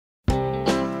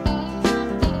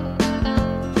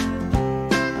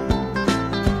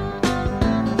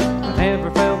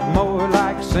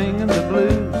singing the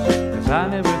blues, 'cause I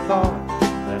never thought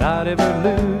that I'd ever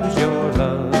lose your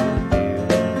love, dear.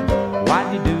 Why'd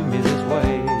you do me this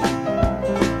way?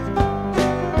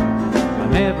 I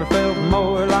never felt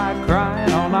more like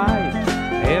crying all night.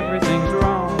 Everything's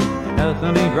wrong, and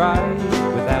nothing ain't right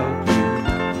without you.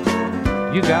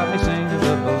 You got me singing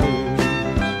the blues.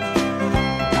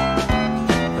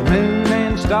 The moon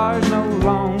and stars no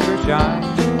longer shine.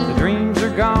 The dreams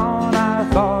are gone I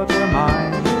thought were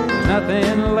mine. There's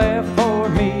nothing left for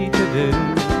me to do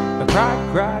but cry,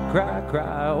 cry, cry,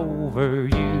 cry over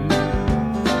you.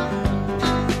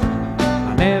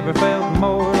 I never felt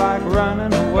more like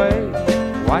running away.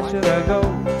 Why should I go?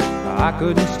 I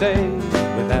couldn't stay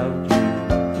without you.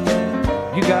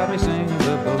 You got me singing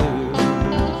the blues.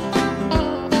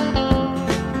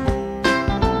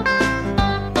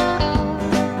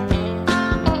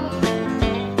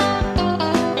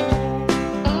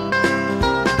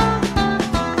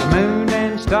 The moon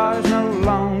and stars no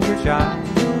longer shine.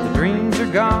 The dreams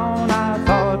are gone I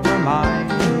thought were mine.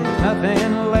 There's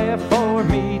nothing left for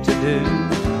me to do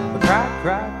but cry,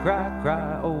 cry, cry,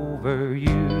 cry over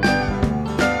you.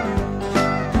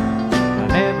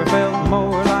 Never felt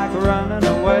more like running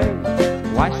away.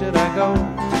 Why should I go?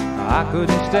 I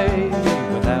couldn't stay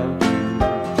without you.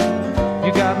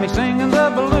 You got me singing the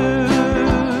blues.